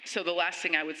So the last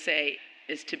thing I would say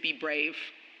is to be brave.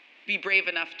 Be brave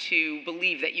enough to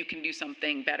believe that you can do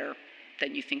something better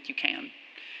than you think you can,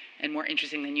 and more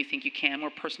interesting than you think you can, more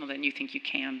personal than you think you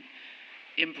can.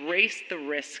 Embrace the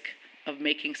risk of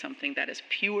making something that is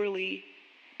purely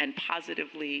and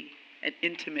positively and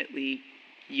intimately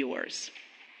yours.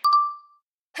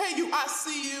 Hey, you, I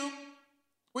see you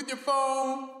with your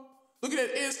phone, looking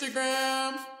at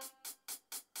Instagram.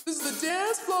 This is the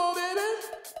dance floor, baby.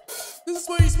 This is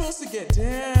where you're supposed to get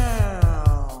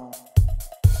down.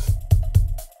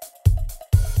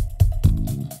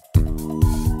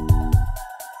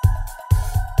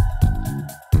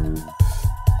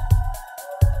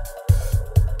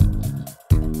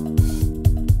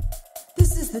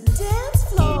 This is the dance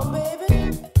floor, baby.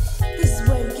 This is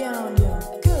where you get on your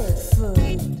good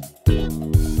food.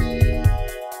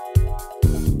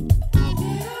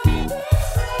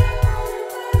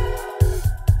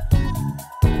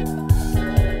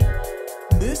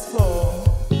 This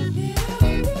floor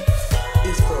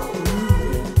is for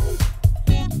grooving.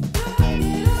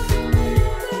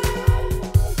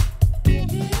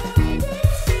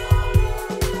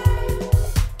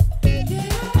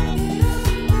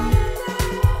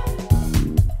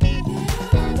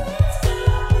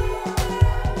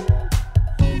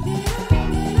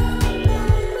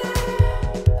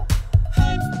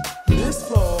 This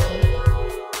floor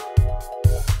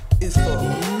is for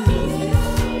grooving.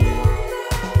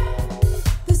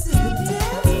 This is the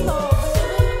dance floor, baby.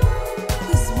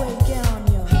 This is where you get on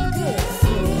your good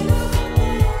food.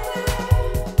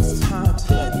 It's time to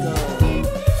let go.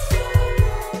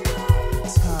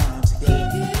 Time to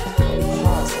get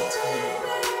positive.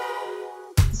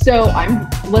 So I'm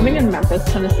living in Memphis,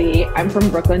 Tennessee. I'm from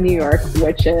Brooklyn, New York,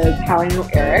 which is how I know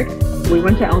Eric. We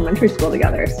went to elementary school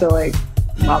together. So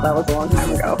wow, that was a long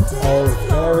time ago. Oh,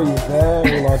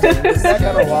 very long time. Is that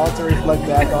kind of wild to reflect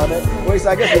back on it? Wait, so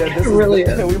I guess this really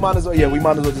is. We might as well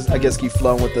just keep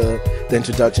flowing with the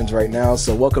introductions right now.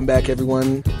 So welcome back,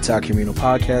 everyone, to our communal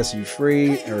podcast. You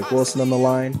free? Eric Wilson on the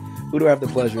line. Who do I have the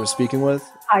pleasure of speaking with?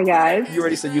 Hi, guys. You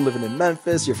already said you living in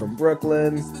Memphis. You're from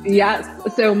Brooklyn. Yes.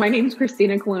 So my name's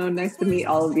Christina C. Nice to meet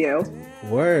all of you.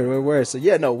 Word.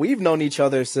 So we've known each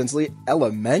other since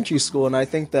elementary school, and I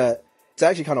think that it's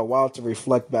actually kind of wild to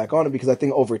reflect back on it because I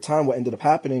think over time what ended up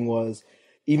happening was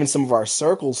even some of our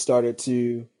circles started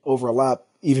to overlap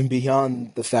even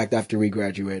beyond the fact after we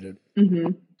graduated.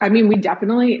 Mm-hmm. I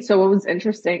mean, so what was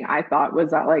interesting, I thought,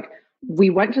 was that we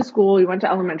went to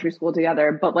elementary school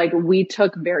together, but we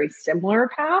took very similar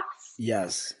paths.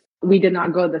 Yes. We did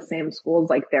not go to the same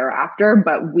schools thereafter,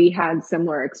 but we had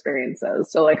similar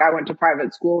experiences. So I went to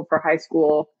private school for high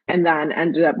school and then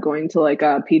ended up going to a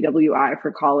PWI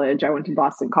for college. I went to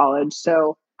Boston College.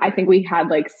 So I think we had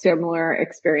similar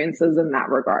experiences in that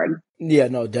regard. Yeah,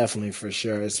 no, definitely for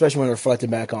sure. Especially when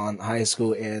reflecting back on high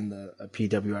school and the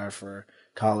PWI for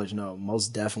college. No,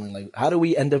 most definitely. How do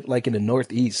we end up in the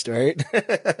Northeast, right?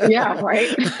 Yeah,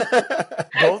 right.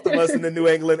 Both of us in the New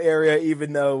England area,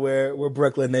 even though we're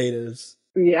Brooklyn natives.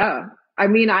 Yeah. I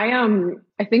mean,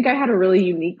 I think I had a really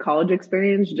unique college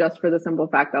experience just for the simple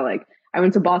fact that I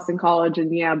went to Boston College,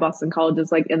 and Boston College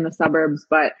is in the suburbs,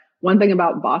 but one thing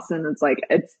about Boston,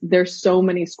 there's so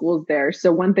many schools there.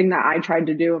 So one thing that I tried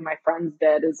to do and my friends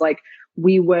did is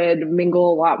we would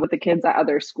mingle a lot with the kids at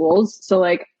other schools. So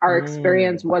our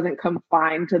experience wasn't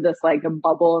confined to this a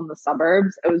bubble in the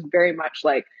suburbs. It was very much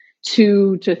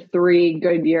 2 to 3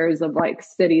 good years of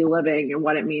city living and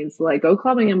what it means to go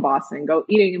clubbing in Boston, go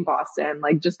eating in Boston,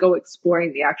 just go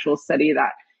exploring the actual city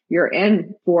that you're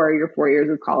in for your 4 years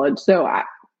of college. So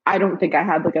I don't think I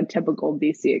had a typical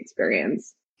DC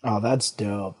experience. Oh, that's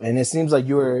dope. And it seems like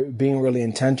you were being really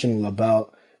intentional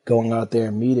about going out there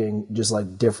and meeting just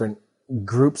different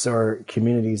groups or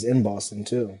communities in Boston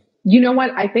too. You know what?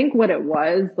 I think what it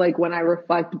was when I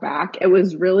reflect back, it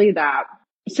was really that.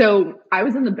 So I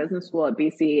was in the business school at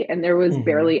BC and there was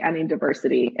barely any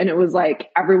diversity. And it was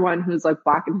everyone who's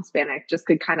Black and Hispanic just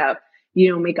could kind of,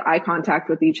 make eye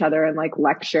contact with each other and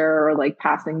lecture or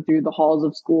passing through the halls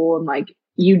of school. And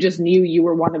you just knew you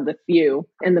were one of the few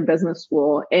in the business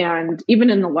school and even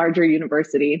in the larger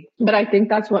university. But I think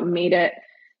that's what made it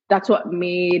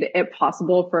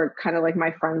possible for kind of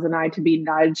my friends and I to be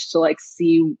nudged to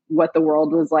see what the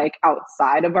world was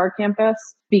outside of our campus,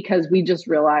 because we just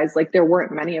realized there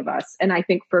weren't many of us. And I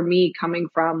think for me, coming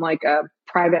from a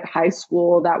private high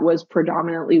school that was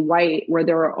predominantly white, where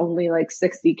there were only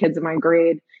 60 kids in my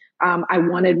grade, I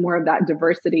wanted more of that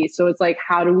diversity. So it's like,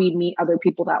 how do we meet other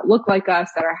people that look like us,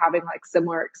 that are having like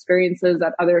similar experiences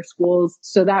at other schools,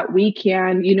 so that we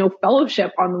can,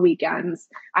 fellowship on the weekends.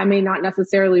 I may not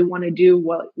necessarily want to do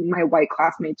what my white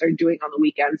classmates are doing on the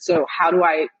weekends. So how do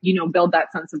I, build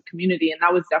that sense of community? And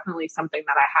that was definitely something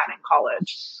that I had in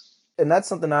college. And that's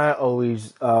something I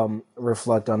always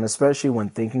reflect on, especially when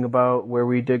thinking about where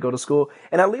we did go to school.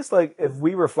 And at least like if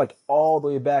we reflect all the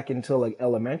way back into like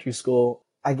elementary school,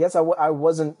 I guess I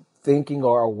wasn't thinking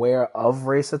or aware of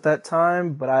race at that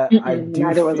time, but I do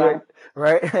Neither was I.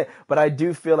 right. But I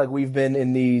do feel like we've been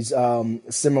in these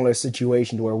similar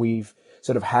situations where we've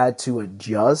sort of had to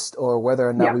adjust, or whether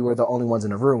or not we were the only ones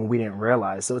in the room, we didn't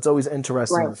realize. So it's always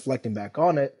interesting reflecting back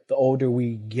on it. The older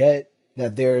we get,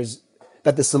 that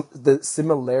the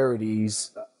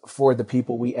similarities for the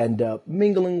people we end up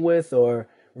mingling with or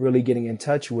really getting in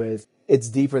touch with, it's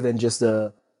deeper than just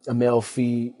a male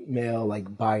female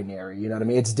like binary. You know what I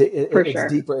mean? It's deeper.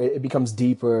 It becomes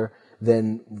deeper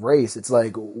than race. It's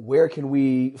like, where can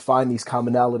we find these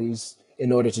commonalities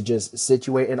in order to just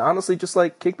situate and honestly just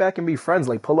like kick back and be friends,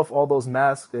 like pull off all those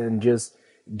masks and just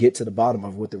get to the bottom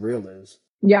of what the real is.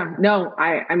 Yeah, no,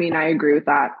 I mean, I agree with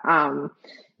that.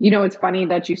 It's funny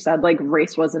that you said like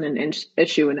race wasn't an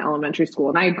issue in elementary school.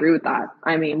 And I agree with that.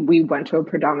 I mean, we went to a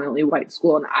predominantly white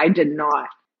school and I did not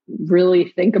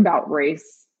really think about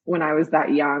race when I was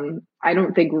that young. I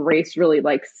don't think race really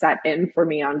like set in for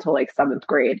me until like 7th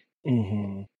grade.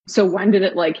 Mm-hmm. So when did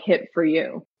it like hit for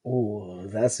you? Oh,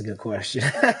 that's a good question.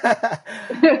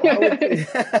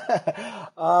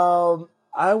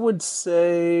 I would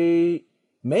say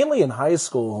mainly in high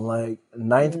school, like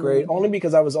 9th grade, only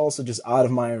because I was also just out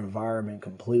of my environment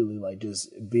completely, like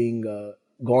just being,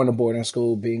 going to boarding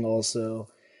school, being also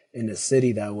in a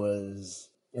city that was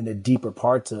in the deeper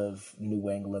parts of New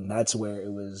England. That's where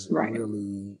it was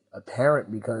really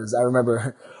apparent, because I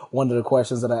remember one of the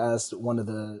questions that I asked one of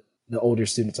the older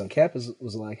students on campus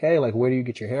was like, hey, like, where do you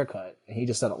get your hair cut? And he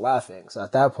just started laughing. So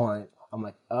at that point, I'm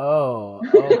like, oh,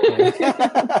 okay.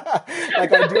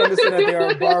 Like, I do understand that there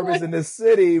are barbers in this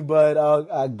city, but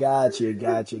I got you.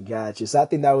 So I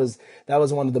think that was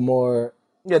one of the more,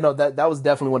 that was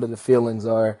definitely one of the feelings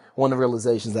or one of the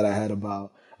realizations that I had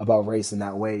about race in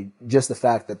that way. Just the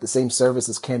fact that the same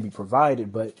services can be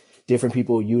provided, but different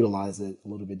people utilize it a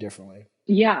little bit differently.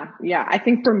 Yeah. I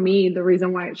think for me, the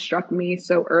reason why it struck me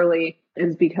so early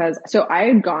is because, so I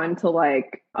had gone to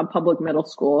like a public middle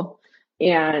school,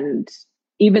 and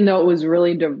even though it was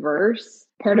really diverse,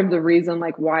 part of the reason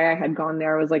like why I had gone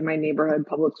there was like my neighborhood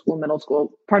public school, middle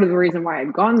school. Part of the reason why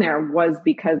I'd gone there was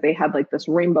because they had like this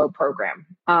rainbow program,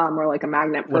 or like a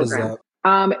magnet program. What is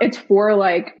that? It's for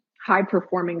like high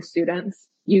performing students.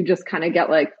 You just kind of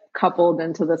get like coupled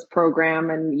into this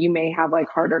program, and you may have like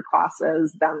harder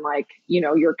classes than like,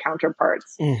 your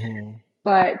counterparts. Mm-hmm.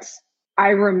 But I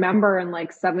remember in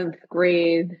like 7th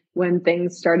grade when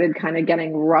things started kind of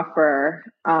getting rougher,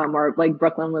 or like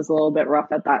Brooklyn was a little bit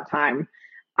rough at that time,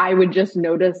 I would just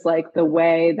notice like the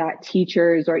way that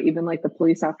teachers or even like the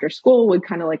police after school would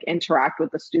kind of like interact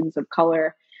with the students of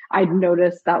color. I'd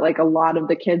noticed that like a lot of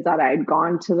the kids that I'd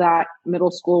gone to that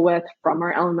middle school with from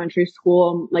our elementary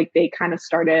school, like they kind of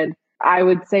started, I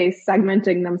would say,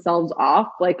 segmenting themselves off.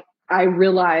 Like I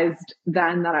realized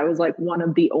then that I was like one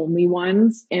of the only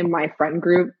ones in my friend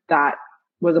group that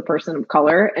was a person of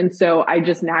color. And so I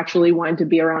just naturally wanted to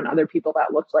be around other people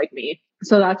that looked like me.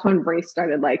 So that's when race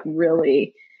started like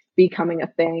really becoming a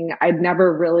thing. I'd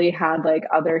never really had like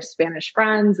other Spanish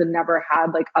friends and never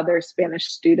had like other Spanish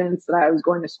students that I was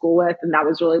going to school with. And that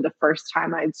was really the first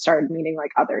time I'd started meeting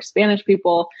like other Spanish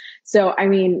people. So, I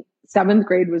mean, 7th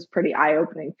grade was pretty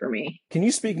eye-opening for me. Can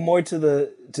you speak more to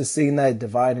seeing that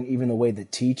divide and even the way the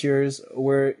teachers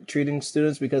were treating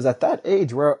students? Because at that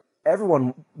age where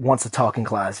everyone wants to talk in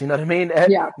class, you know what I mean?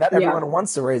 Not everyone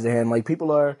wants to raise a hand. Like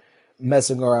people are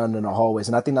messing around in the hallways.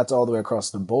 And I think that's all the way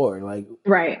across the board. Like,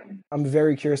 right. I'm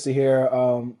very curious to hear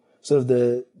sort of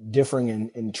the differing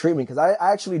in treatment, because I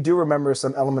actually do remember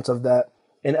some elements of that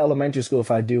in elementary school, if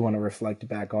I do want to reflect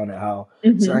back on it, how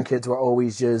certain kids were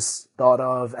always just thought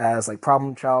of as like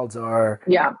problem childs, or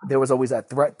there was always that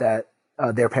threat that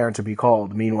their parents would be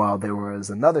called. Meanwhile, there was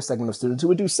another segment of students who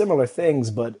would do similar things,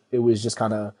 but it was just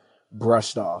kind of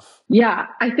brushed off. Yeah,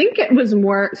 I think it was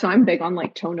more, so I'm big on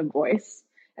like tone of voice.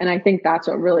 And I think that's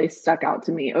what really stuck out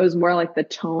to me. It was more like the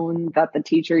tone that the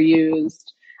teacher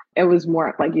used. It was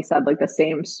more, like you said, like the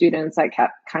same students that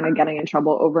kept kind of getting in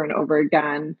trouble over and over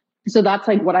again. So that's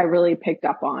like what I really picked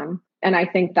up on. And I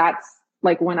think that's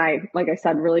like when like I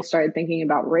said, really started thinking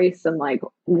about race and like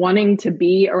wanting to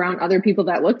be around other people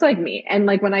that looked like me. And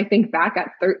like when I think back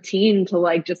at 13 to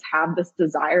like just have this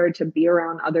desire to be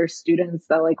around other students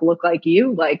that like look like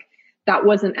you, like that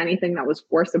wasn't anything that was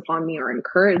forced upon me or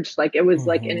encouraged. Like it was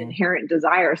like an inherent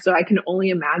desire. So I can only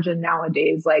imagine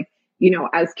nowadays, like, you know,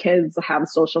 as kids have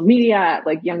social media at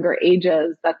like younger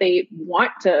ages, that they want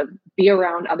to be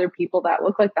around other people that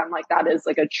look like them. Like that is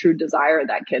like a true desire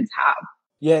that kids have.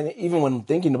 Yeah, and even when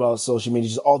thinking about social media,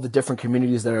 just all the different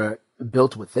communities that are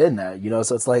built within that, you know.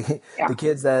 So it's like the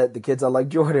kids that like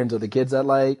Jordans or the kids that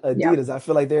like Adidas. I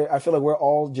feel like we're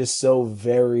all just so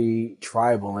very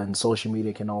tribal, and social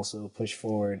media can also push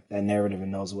forward that narrative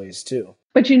in those ways too.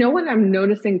 But you know what I'm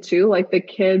noticing too, like the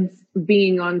kids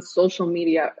being on social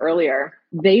media earlier,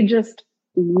 they just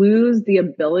lose the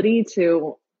ability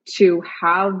to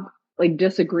have like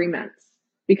disagreements.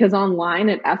 Because online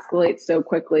it escalates so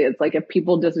quickly. It's like if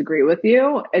people disagree with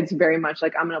you, it's very much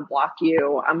like I'm going to block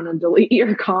you. I'm going to delete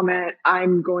your comment.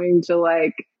 I'm going to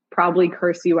like probably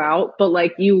curse you out. But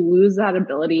like you lose that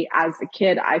ability as a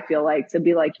kid, I feel like, to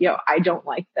be like, yo, I don't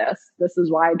like this. This is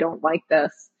why I don't like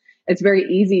this. It's very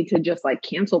easy to just like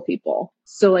cancel people.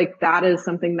 So like that is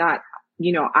something that,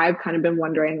 you know, I've kind of been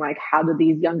wondering, like, how do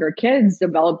these younger kids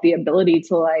develop the ability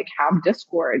to like have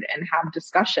discord and have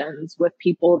discussions with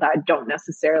people that don't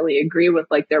necessarily agree with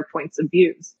like their points of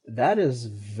views? That is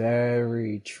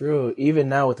very true. Even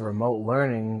now with remote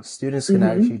learning, students can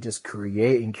actually just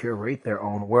create and curate their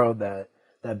own world that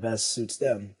best suits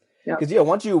them. Because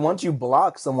once you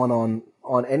block someone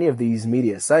on any of these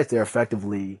media sites, they're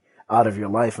effectively out of your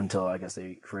life until I guess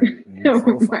they create new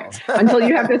profiles. Until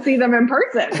you have to see them in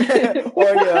person. Or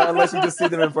unless you just see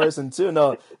them in person too.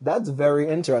 No, that's very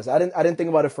interesting. I didn't think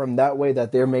about it from that way,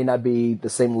 that there may not be the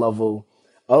same level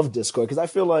of discord. Because I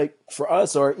feel like for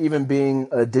us, or even being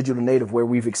a digital native where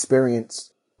we've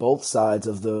experienced both sides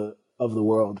of the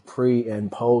world, pre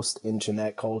and post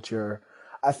internet culture,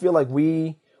 I feel like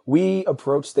we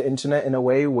approached the internet in a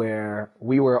way where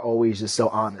we were always just so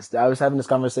honest. I was having this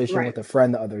conversation with a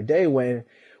friend the other day when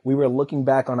we were looking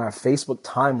back on our Facebook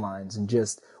timelines, and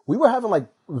just, we were having like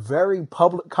very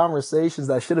public conversations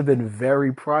that should have been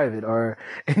very private, or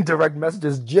in direct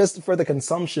messages just for the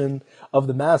consumption of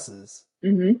the masses.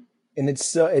 And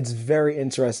it's very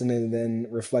interesting to then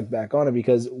reflect back on it,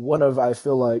 because I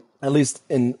feel like, at least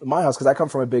in my house, because I come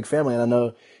from a big family and I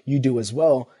know you do as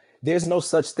well, there's no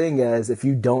such thing as, if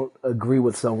you don't agree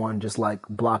with someone, just like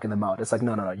blocking them out. It's like,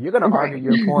 no. You're going to argue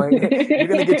your point. You're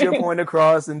going to get your point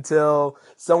across until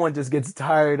someone just gets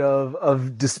tired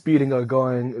of disputing or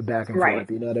going back and forth.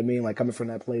 You know what I mean? Like coming from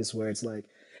that place where it's like,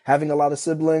 having a lot of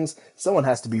siblings, someone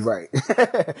has to be right.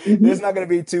 There's not going to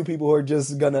be two people who are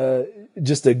just going to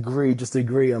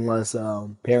agree unless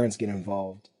parents get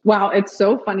involved. Wow, it's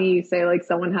so funny you say like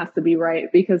someone has to be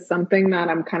right, because something that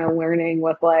I'm kind of learning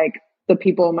with like the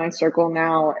people in my circle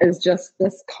now is just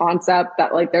this concept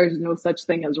that like there's no such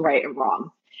thing as right and wrong.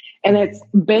 And it's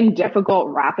been difficult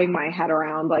wrapping my head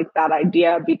around like that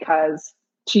idea, because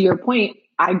to your point,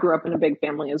 I grew up in a big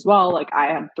family as well. Like I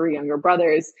had 3 younger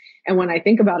brothers. And when I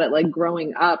think about it, like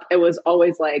growing up, it was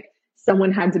always like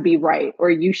someone had to be right,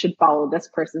 or you should follow this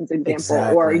person's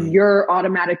example, or you're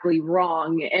automatically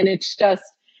wrong. And it's just,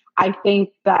 I think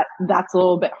that that's a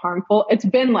little bit harmful. It's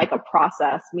been like a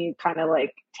process, me kind of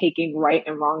like taking right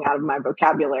and wrong out of my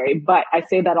vocabulary. But I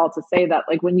say that all to say that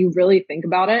like when you really think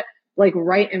about it, like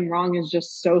right and wrong is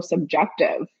just so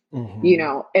subjective. You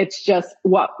know, it's just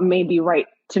what may be right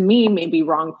to me may be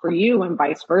wrong for you, and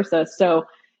vice versa. So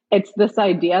it's this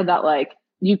idea that like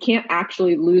you can't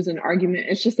actually lose an argument.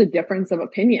 It's just a difference of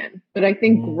opinion. But I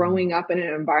think growing up in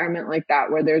an environment like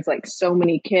that, where there's like so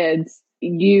many kids,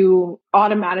 you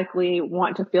automatically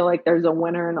want to feel like there's a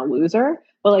winner and a loser,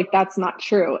 but like that's not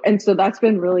true. And so that's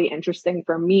been really interesting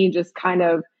for me, just kind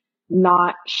of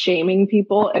not shaming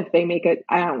people if they make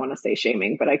I don't want to say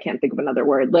shaming, but I can't think of another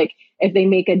word. Like if they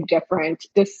make a different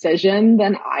decision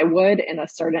than I would in a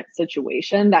certain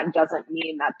situation, that doesn't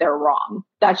mean that they're wrong.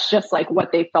 That's just like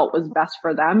what they felt was best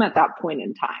for them at that point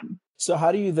in time. So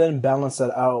how do you then balance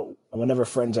that out whenever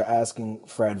friends are asking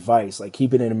for advice, like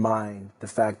keeping in mind the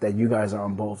fact that you guys are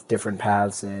on both different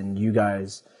paths and you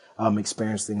guys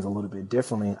experience things a little bit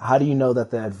differently? How do you know that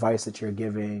the advice that you're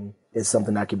giving is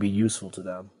something that could be useful to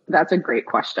them? That's a great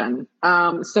question.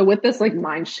 So with this like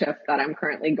mind shift that I'm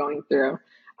currently going through,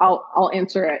 I'll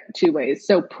answer it two ways.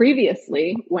 So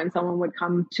previously, when someone would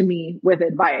come to me with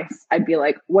advice, I'd be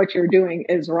like, what you're doing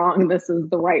is wrong. This is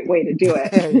the right way to do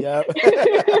it. Yeah.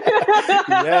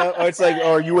 Yeah. Or it's like,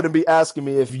 or you wouldn't be asking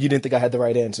me if you didn't think I had the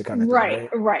right answer kind of thing. Right,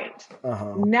 Right. right.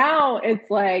 Uh-huh. Now it's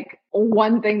like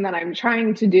one thing that I'm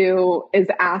trying to do is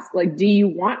ask, like, do you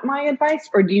want my advice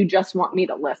or do you just want me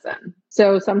to listen?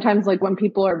 So sometimes, like, when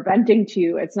people are venting to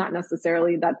you, it's not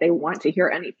necessarily that they want to hear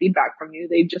any feedback from you.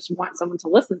 They just want someone to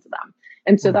listen to them.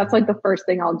 And so that's like the first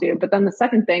thing I'll do. But then the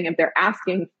second thing, if they're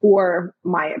asking for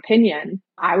my opinion,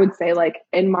 I would say, like,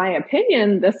 in my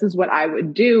opinion, this is what I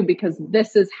would do because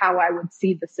this is how I would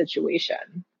see the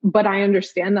situation. But I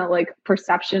understand that, like,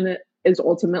 perception is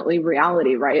ultimately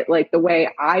reality, right? Like, the way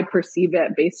I perceive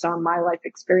it based on my life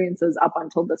experiences up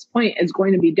until this point is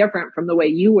going to be different from the way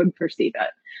you would perceive it.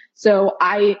 So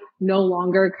I no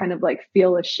longer kind of like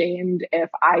feel ashamed if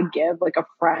I give like a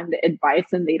friend advice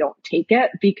and they don't take it,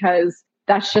 because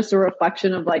that's just a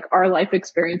reflection of like our life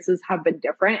experiences have been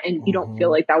different and you don't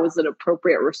feel like that was an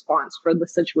appropriate response for the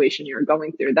situation you're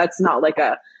going through. That's not like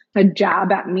a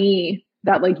jab at me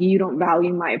that like you don't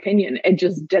value my opinion. It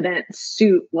just didn't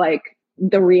suit like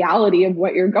the reality of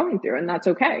what you're going through, and that's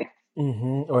okay.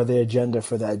 Or the agenda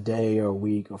for that day or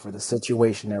week or for the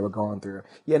situation that we're going through.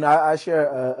 Yeah, and I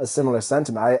share a similar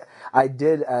sentiment. I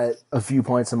did at a few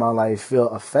points in my life feel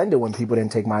offended when people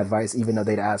didn't take my advice, even though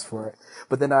they'd asked for it.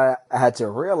 But then I had to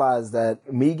realize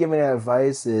that me giving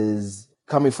advice is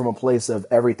coming from a place of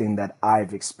everything that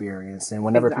I've experienced. And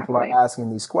whenever people are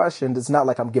asking these questions, it's not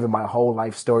like I'm giving my whole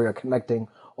life story or connecting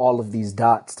all of these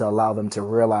dots to allow them to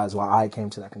realize why I came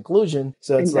to that conclusion.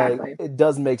 So it's like, it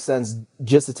does make sense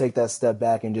just to take that step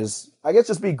back and just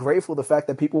be grateful the fact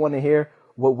that people want to hear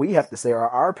what we have to say or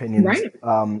our opinions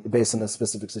based on a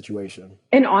specific situation.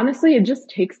 And honestly, it just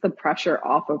takes the pressure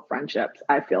off of friendships.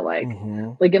 I feel like,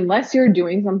 like, unless you're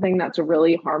doing something that's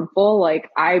really harmful, like,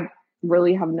 I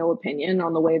really have no opinion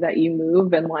on the way that you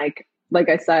move. And like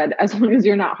I said, as long as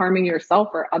you're not harming yourself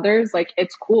or others, like,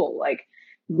 it's cool. Like,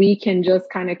 we can just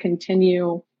kind of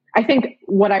continue. I think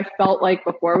what I felt like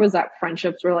before was that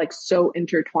friendships were like so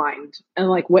intertwined, and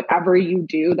like whatever you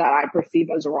do that I perceive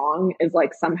as wrong is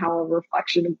like somehow a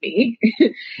reflection of me.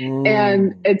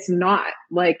 And it's not.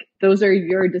 Like, those are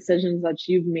your decisions that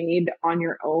you've made on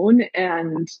your own.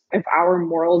 And if our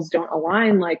morals don't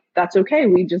align, like, that's okay.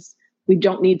 We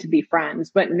don't need to be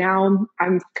friends. But now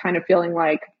I'm kind of feeling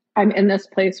like I'm in this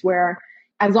place where,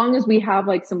 as long as we have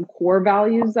like some core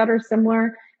values that are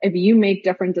similar, if you make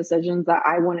different decisions that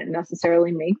I wouldn't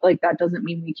necessarily make, like, that doesn't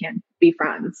mean we can't be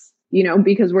friends, you know,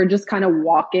 because we're just kind of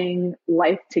walking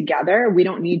life together. We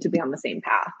don't need to be on the same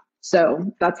path.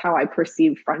 So that's how I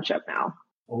perceive friendship now.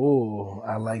 Oh,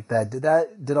 I like that.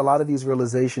 Did a lot of these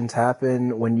realizations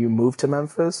happen when you moved to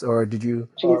Memphis, or were you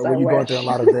going through a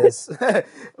lot of this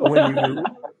when you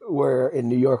were in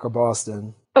New York or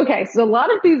Boston? Okay, so a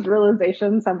lot of these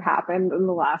realizations have happened in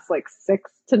the last like 6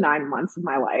 to 9 months of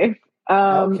my life.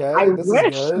 I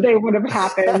wish they would have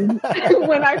happened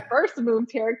when I first moved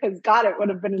here, because God, it would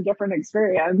have been a different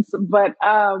experience. But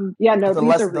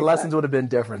the lessons would have been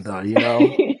different, though, you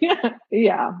know.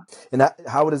 Yeah. And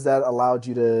how has that allowed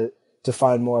you to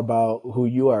find more about who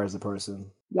you are as a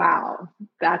person? Wow,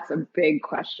 that's a big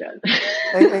question.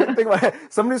 and think about it.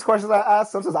 Some of these questions I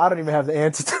ask, sometimes I don't even have the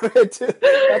answer to it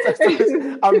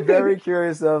too. I'm very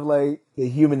curious of like the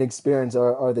human experience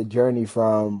or the journey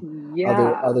from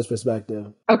others'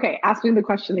 perspective. Okay, ask me the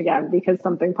question again, because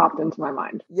something popped into my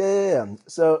mind. Yeah.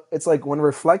 So it's like, when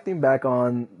reflecting back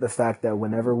on the fact that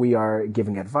whenever we are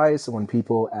giving advice, when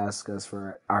people ask us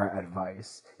for our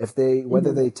advice,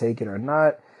 whether they take it or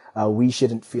not, we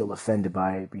shouldn't feel offended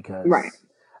by it, because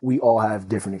we all have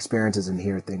different experiences and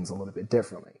hear things a little bit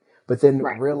differently. But then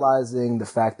realizing the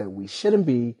fact that we shouldn't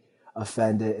be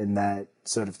offended, and that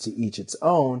sort of to each its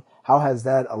own, how has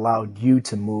that allowed you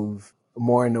to move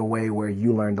more in a way where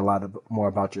you learned a lot more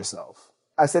about yourself?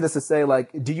 I say this to say, like,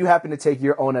 do you happen to take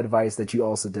your own advice that you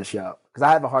also dish out? Because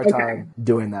I have a hard time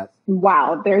doing that.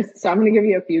 Wow. So I'm going to give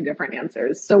you a few different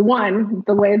answers. So one,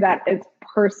 the way that it's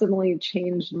personally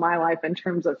changed my life in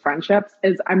terms of friendships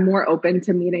is I'm more open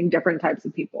to meeting different types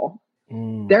of people.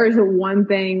 There's one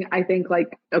thing I think,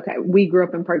 like, okay, we grew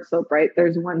up in Park Slope, right?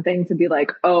 There's one thing to be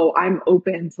like, oh, I'm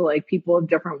open to like people of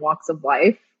different walks of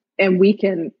life, and we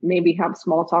can maybe have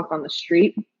small talk on the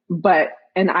street,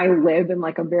 and I live in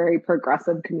like a very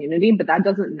progressive community, but that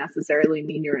doesn't necessarily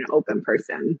mean you're an open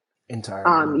person.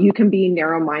 Entirely. You can be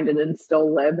narrow-minded and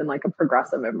still live in like a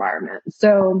progressive environment.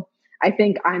 So I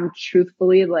think I'm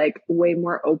truthfully like way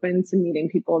more open to meeting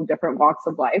people of different walks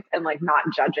of life and like not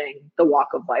judging the walk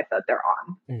of life that they're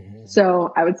on.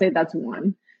 So I would say that's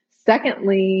one.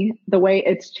 Secondly, the way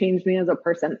it's changed me as a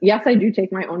person. Yes, I do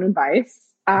take my own advice.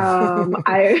 I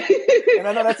And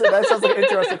I know that sounds like an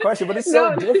interesting question, but it's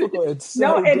so no, difficult. It's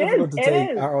no, so it is. difficult to It take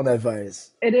is. our own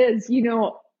advice. It is,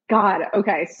 God.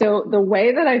 Okay. So the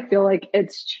way that I feel like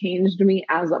it's changed me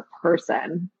as a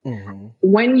person, Mm-hmm.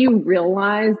 when you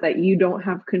realize that you don't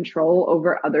have control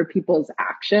over other people's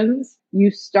actions, you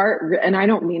start, and I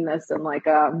don't mean this in like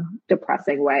a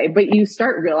depressing way, but you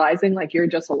start realizing like you're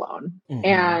just alone Mm-hmm.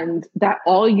 and that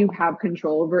all you have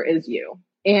control over is you.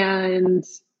 And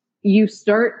you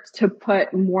start to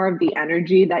put more of the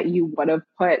energy that you would have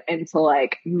put into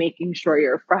like making sure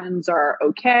your friends are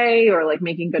okay or like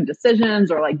making good decisions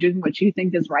or like doing what you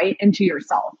think is right into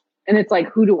yourself. And it's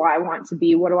like, who do I want to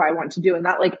be? What do I want to do? And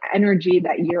that like energy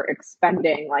that you're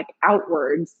expending like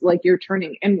outwards, like you're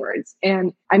turning inwards.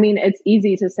 And I mean, it's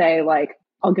easy to say like,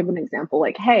 I'll give an example,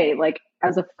 like, hey, like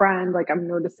as a friend, like I'm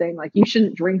noticing like you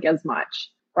shouldn't drink as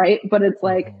much. Right. But it's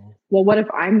like, Mm-hmm. well, what if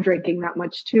I'm drinking that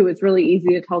much too? It's really easy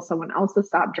to tell someone else to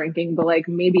stop drinking, but like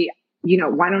maybe,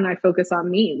 why don't I focus on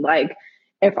me? Like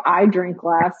if I drink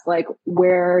less, like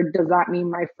where does that mean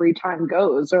my free time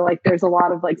goes? Or like there's a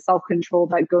lot of like self-control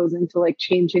that goes into like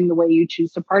changing the way you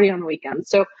choose to party on the weekend.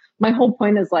 So my whole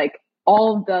point is like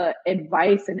all the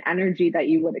advice and energy that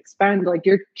you would expend, like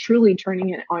you're truly turning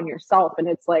it on yourself. And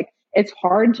it's like, it's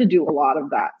hard to do a lot of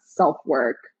that self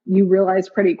work. You realize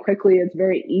pretty quickly it's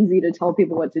very easy to tell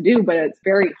people what to do, but it's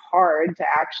very hard to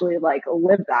actually like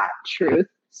live that truth.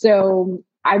 So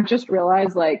I've just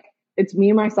realized like it's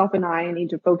me, myself, and I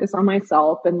need to focus on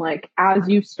myself. And like as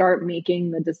you start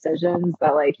making the decisions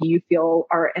that like you feel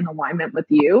are in alignment with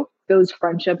you, those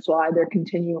friendships will either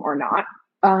continue or not.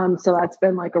 So that's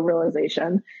been like a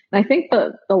realization. And I think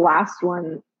the last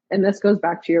one, and this goes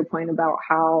back to your point about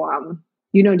how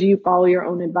do you follow your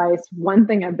own advice? One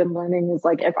thing I've been learning is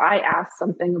like, if I ask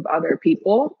something of other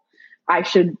people, I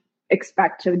should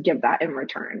expect to give that in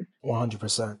return.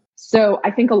 100%. So I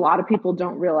think a lot of people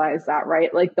don't realize that,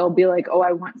 right? Like they'll be like, oh,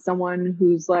 I want someone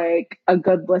who's like a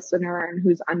good listener and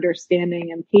who's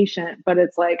understanding and patient. But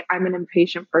it's like, I'm an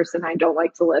impatient person. I don't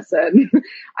like to listen.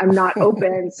 I'm not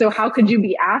open. So how could you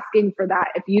be asking for that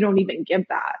if you don't even give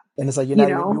that? And it's like, you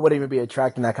wouldn't even be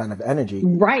attracting that kind of energy.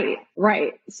 Right,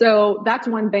 right. So that's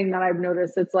one thing that I've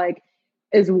noticed. It's like,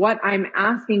 is what I'm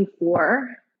asking for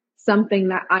something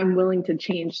that I'm willing to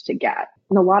change to get?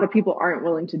 And a lot of people aren't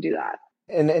willing to do that.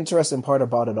 And the interesting part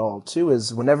about it all, too,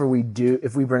 is whenever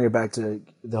if we bring it back to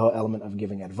the whole element of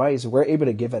giving advice, we're able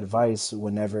to give advice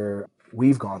whenever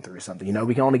we've gone through something.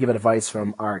 We can only give advice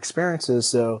from our experiences.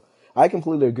 So I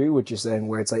completely agree with what you're saying,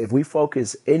 where it's like if we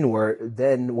focus inward,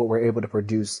 then what we're able to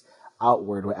produce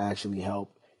outward will actually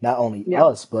help not only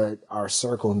us, but our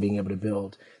circle and being able to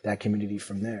build that community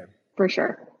from there. For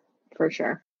sure. For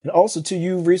sure. And also, too,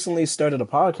 you recently started a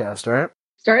podcast, right?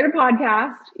 Started a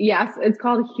podcast. Yes, it's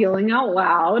called Healing Out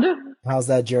Loud. How's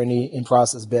that journey and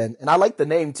process been? And I like the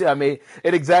name too. I mean,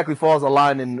 it exactly falls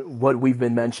aligned in what we've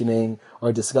been mentioning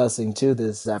or discussing too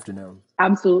this afternoon.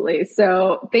 Absolutely.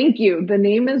 So thank you. The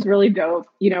name is really dope.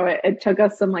 It took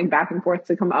us some like back and forth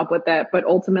to come up with it, but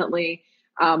ultimately,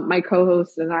 my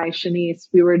co-host and I, Shanice,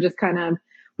 we were just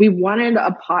we wanted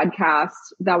a podcast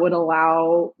that would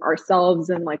allow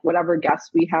ourselves and like whatever guests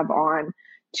we have on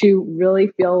to really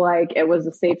feel like it was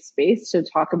a safe space to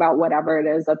talk about whatever it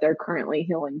is that they're currently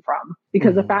healing from.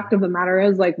 Because the fact of the matter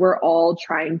is like, we're all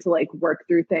trying to like work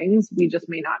through things. We just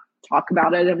may not talk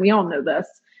about it. And we all know this.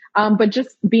 But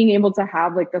just being able to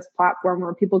have like this platform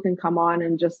where people can come on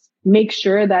and just make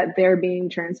sure that they're being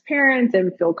transparent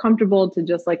and feel comfortable to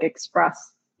just like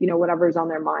express, whatever's on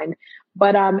their mind.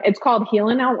 But, it's called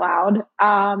Healing Out Loud,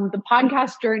 the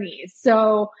podcast journey.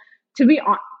 So to be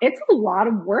honest, it's a lot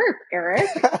of work, Eric.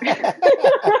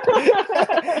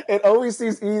 It always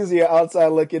seems easier outside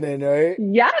looking in, right?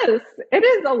 Yes, it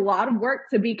is a lot of work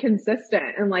to be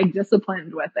consistent and like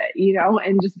disciplined with it,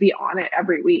 and just be on it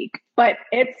every week. But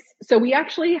so we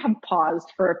actually have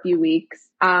paused for a few weeks.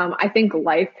 I think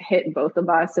life hit both of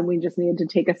us and we just needed to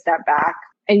take a step back.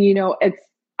 And,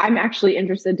 I'm actually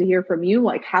interested to hear from you.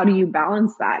 Like, how do you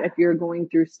balance that if you're going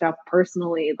through stuff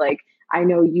personally? Like, I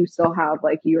know you still have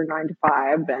like your 9 to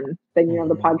 5 and then you have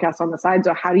the podcast on the side.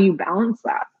 So how do you balance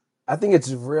that? I think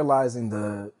it's realizing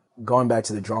going back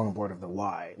to the drawing board of the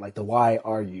why. Like the why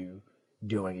are you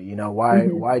doing it?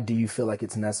 Why do you feel like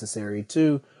it's necessary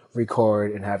to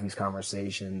record and have these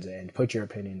conversations and put your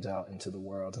opinions out into the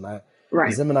world? And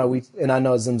Zim and I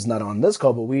know Zim's not on this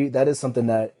call, but that is something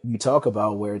that we talk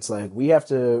about where it's like, we have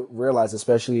to realize,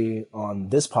 especially on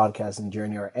this podcasting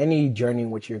journey or any journey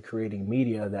in which you're creating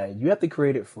media, that you have to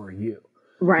create it for you.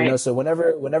 Right. So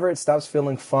whenever it stops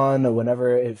feeling fun or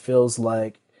whenever it feels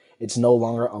like it's no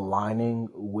longer aligning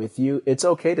with you, it's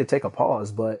okay to take a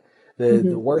pause, but the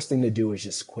Mhm. worst thing to do is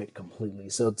just quit completely.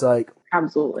 So it's like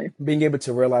Absolutely. being able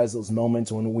to realize those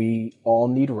moments when we all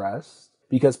need rest,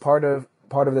 because part of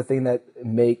the thing that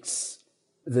makes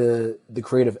the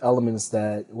creative elements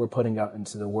that we're putting out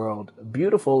into the world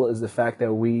beautiful is the fact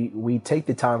that we take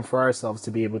the time for ourselves to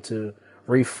be able to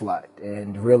reflect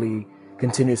and really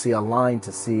continuously align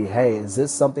to see, hey, is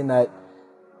this something that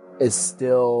is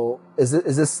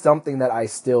this something that I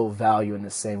still value in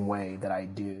the same way that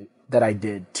I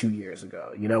did 2 years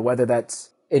ago? You know, whether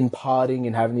that's in podding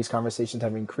and having these conversations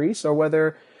have increased, or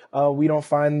whether we don't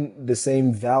find the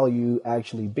same value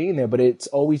actually being there, but it's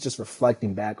always just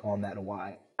reflecting back on that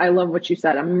why. I love what you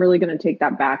said. I'm really going to take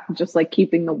that back. Just like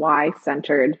keeping the why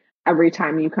centered every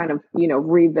time you kind of,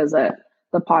 revisit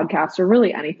the podcast or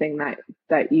really anything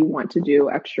that you want to do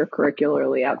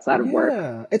extracurricularly outside of work.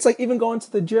 Yeah. It's like even going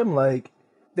to the gym, like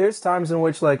there's times in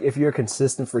which like if you're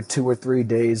consistent for 2 or 3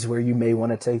 days where you may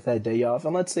want to take that day off,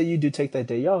 and let's say you do take that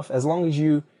day off, as long as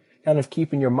you kind of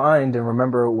keep in your mind and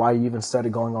remember why you even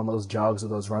started going on those jogs or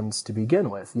those runs to begin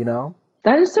with, you know?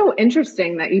 That is so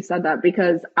interesting that you said that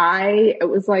because it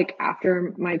was like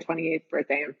after my 28th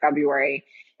birthday in February,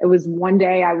 it was one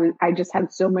day I just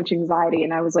had so much anxiety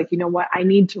and I was like, you know what? I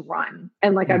need to run.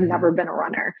 And like, I've never been a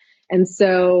runner. And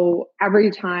so every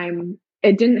time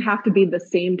it didn't have to be the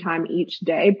same time each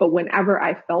day, but whenever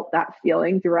I felt that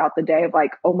feeling throughout the day of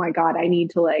like, oh my God, I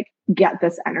need to like get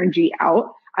this energy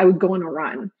out, I would go on a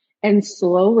run. And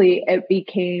slowly it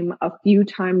became a few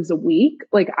times a week,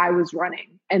 like I was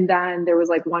running. And then there was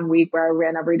like one week where I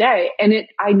ran every day. And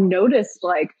I noticed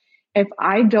like, if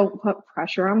I don't put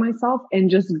pressure on myself and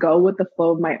just go with the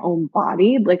flow of my own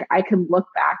body, like I can look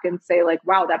back and say like,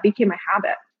 wow, that became a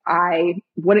habit. I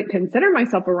wouldn't consider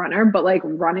myself a runner, but like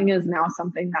running is now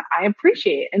something that I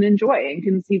appreciate and enjoy and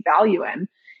can see value in.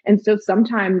 And so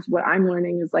sometimes what I'm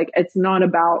learning is like, it's not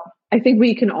about, I think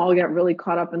we can all get really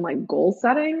caught up in like goal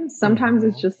setting. Sometimes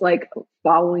it's just like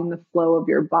following the flow of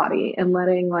your body and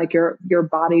letting like your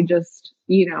body just,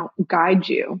 guide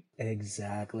you.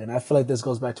 Exactly. And I feel like this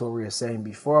goes back to what we were saying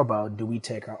before about, do we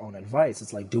take our own advice?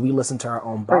 It's like, do we listen to our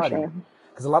own For body? sure.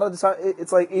 Because a lot of the time,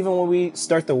 it's like even when we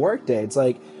start the workday, it's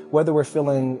like whether we're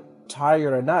feeling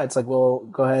tired or not, it's like, well,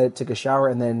 go ahead, take a shower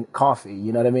and then coffee.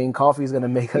 You know what I mean? Coffee is going to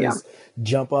make us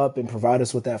jump up and provide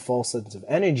us with that false sense of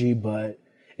energy. But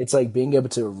it's like being able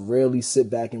to really sit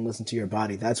back and listen to your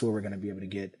body. That's where we're going to be able to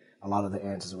get a lot of the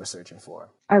answers we're searching for.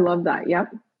 I love that. Yep.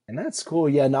 And that's cool.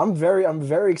 Yeah, and I'm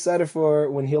very excited for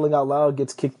when Healing Out Loud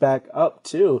gets kicked back up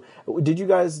too. Did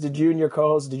you and your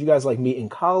co-host, did you guys like meet in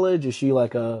college? Is she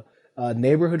like a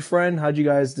neighborhood friend? How'd you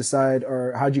guys decide,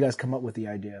 or how'd you guys come up with the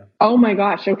idea? Oh my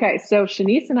gosh. Okay. So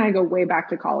Shanice and I go way back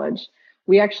to college.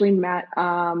 We actually met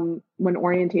when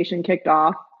orientation kicked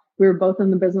off. We were both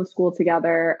in the business school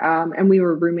together, and we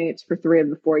were roommates for 3 of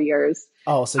the 4 years.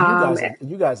 Oh, so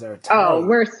you guys are tight. Oh,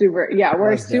 we're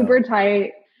super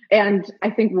tight. And I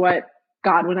think when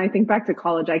I think back to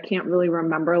college, I can't really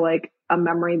remember like a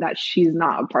memory that she's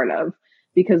not a part of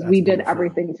because we did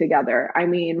everything together. I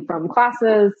mean, from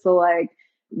classes to like,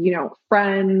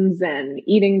 friends and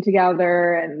eating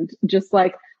together and just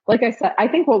like I said, I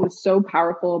think what was so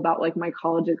powerful about like my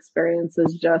college experience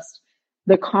is just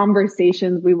the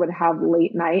conversations we would have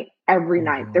late night every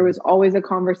night. There was always a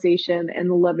conversation in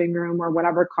the living room or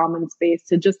whatever common space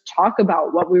to just talk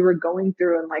about what we were going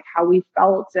through and like how we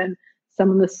felt and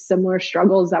some of the similar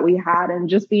struggles that we had and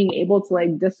just being able to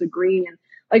like disagree. And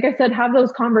like I said, have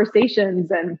those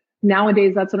conversations. And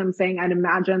nowadays, that's what I'm saying. I'd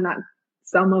imagine that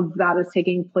some of that is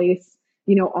taking place,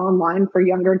 online for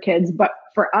younger kids. But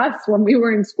for us, when we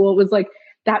were in school, it was like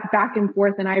that back and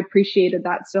forth. And I appreciated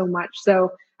that so much.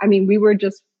 So, I mean,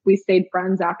 we stayed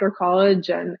friends after college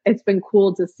and it's been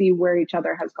cool to see where each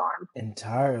other has gone.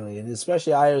 Entirely. And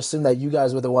especially, I assume that you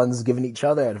guys were the ones giving each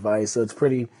other advice. So it's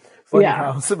pretty funny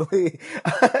how simply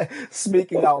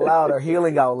speaking out loud or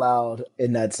healing out loud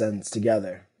in that sense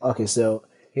together. Okay, so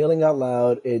Healing Out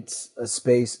Loud, it's a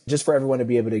space just for everyone to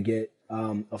be able to get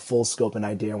a full scope and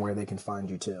idea on where they can find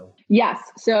you too. Yes.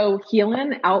 So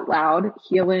Healing Out Loud,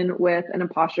 healing with an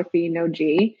apostrophe, no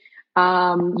G.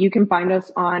 You can find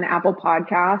us on Apple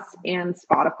Podcasts and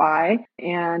Spotify,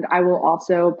 and I will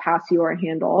also pass you our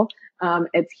handle.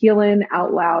 It's Healing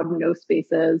Out Loud, no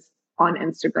spaces on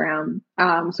Instagram.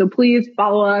 So please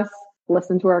follow us,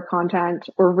 listen to our content.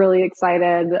 We're really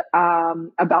excited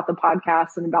about the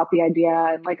podcast and about the idea.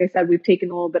 And like I said, we've taken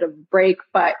a little bit of a break,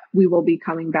 but we will be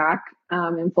coming back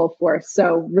in full force.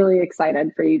 So really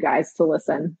excited for you guys to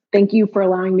listen. Thank you for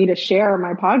allowing me to share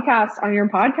my podcast on your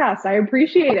podcast. I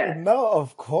appreciate it. No,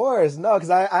 of course. No, because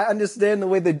I understand the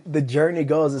way the journey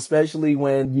goes, especially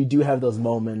when you do have those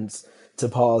moments to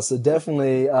pause. So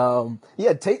definitely,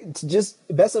 take just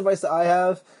best advice that I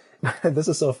have. This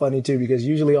is so funny too, because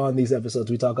usually on these episodes,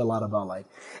 we talk a lot about like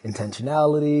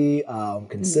intentionality,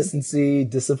 consistency,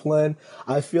 discipline.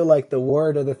 I feel like the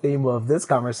word or the theme of this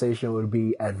conversation would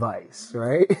be advice,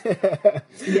 right?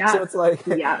 Yeah. So it's like,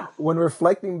 when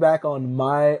reflecting back on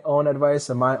my own advice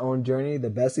and my own journey,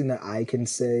 the best thing that I can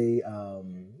say,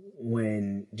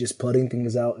 when just putting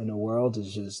things out in the world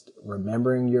is just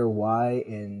remembering your why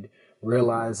and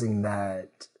realizing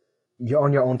that you're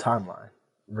on your own timeline.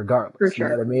 Regardless, for sure.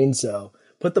 You know what I mean? So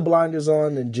put the blinders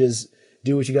on and just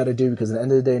do what you got to do, because at the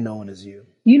end of the day, no one is you.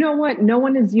 You know what? No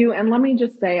one is you. And let me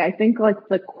just say, I think like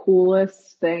the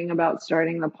coolest thing about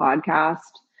starting the podcast,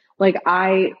 like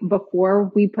before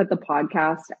we put the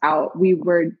podcast out, we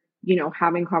were,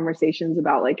 having conversations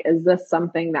about like, is this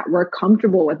something that we're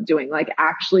comfortable with doing? Like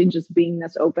actually just being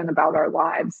this open about our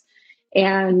lives.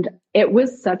 And it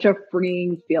was such a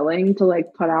freeing feeling to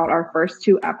like put out our first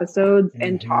 2 episodes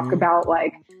and talk about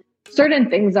like certain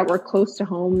things that were close to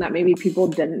home that maybe people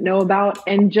didn't know about,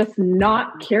 and just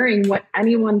not caring what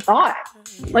anyone thought.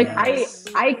 Like I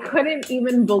couldn't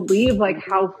even believe like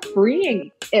how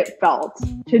freeing it felt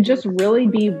to just really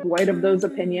be void of those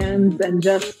opinions and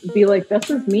just be like, this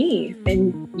is me.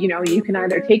 And, you can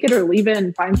either take it or leave it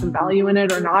and find some value in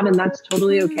it or not. And that's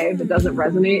totally okay. If it doesn't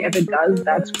resonate, if it does,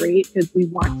 that's great, because we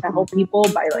want to help people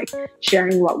by like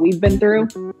sharing what we've been through.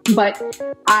 But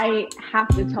I have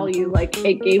to tell you, like,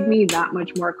 it gave me that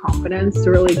much more confidence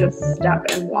to really just step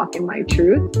and walk in my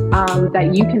truth,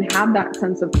 that you can have that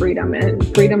sense of freedom. And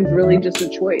freedom's really just a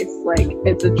choice. Like,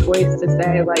 it's a choice to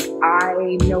say, like,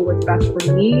 I know what's best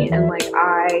for me, and like,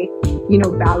 I,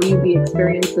 value the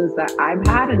experiences that I've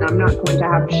had, and I'm not going to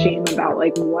have shame about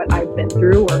like what I've been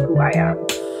through or who I am.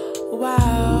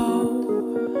 Wow,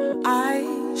 I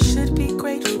should be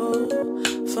grateful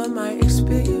for my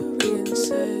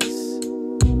experiences.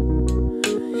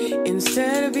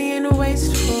 Instead of being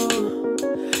wasteful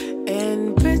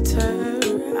and bitter,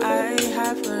 I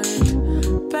have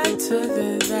learned better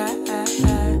than that.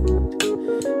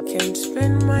 Can't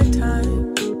spend my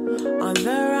time on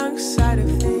the wrong side of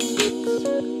things,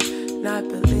 not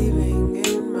believing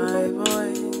in my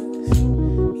voice.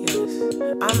 Yes,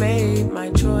 I made my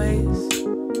choice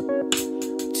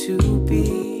to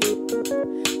be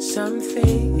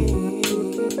something.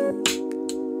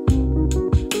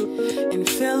 And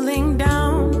feeling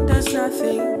down does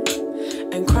nothing,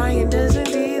 and crying doesn't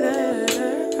either.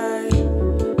 I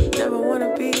never want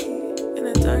to be in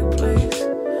a dark place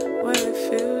where it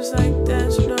feels like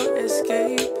there's no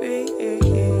escaping.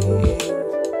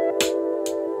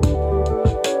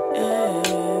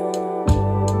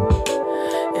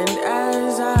 And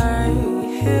as I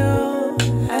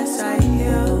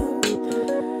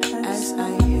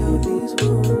heal these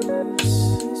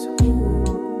wounds,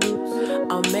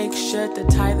 I'll make sure to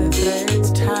tie the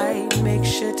threads tight, make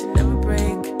sure to never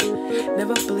break,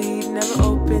 never bleed, never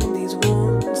open these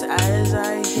wounds. As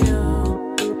I heal,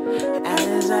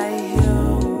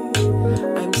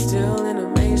 I'm still in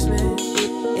amazement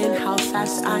in how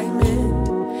fast I mend,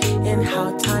 in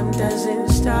how time doesn't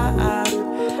stop.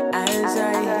 As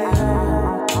I heal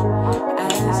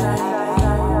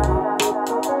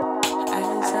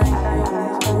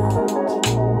these wounds.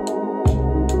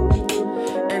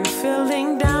 And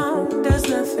feeling down does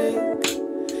nothing,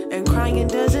 and crying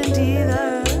doesn't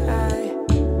either. I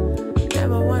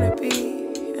never want to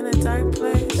be in a dark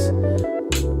place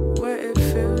where it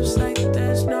feels like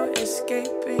there's no escaping.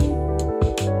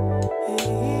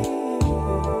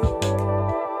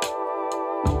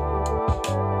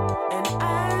 And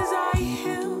as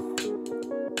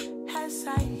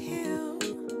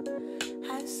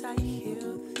I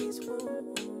heal these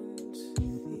wounds,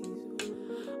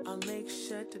 I'll make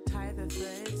sure to tie the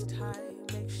threads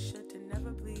tight, make sure to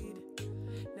never bleed,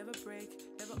 never break,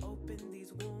 never open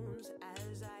these wounds.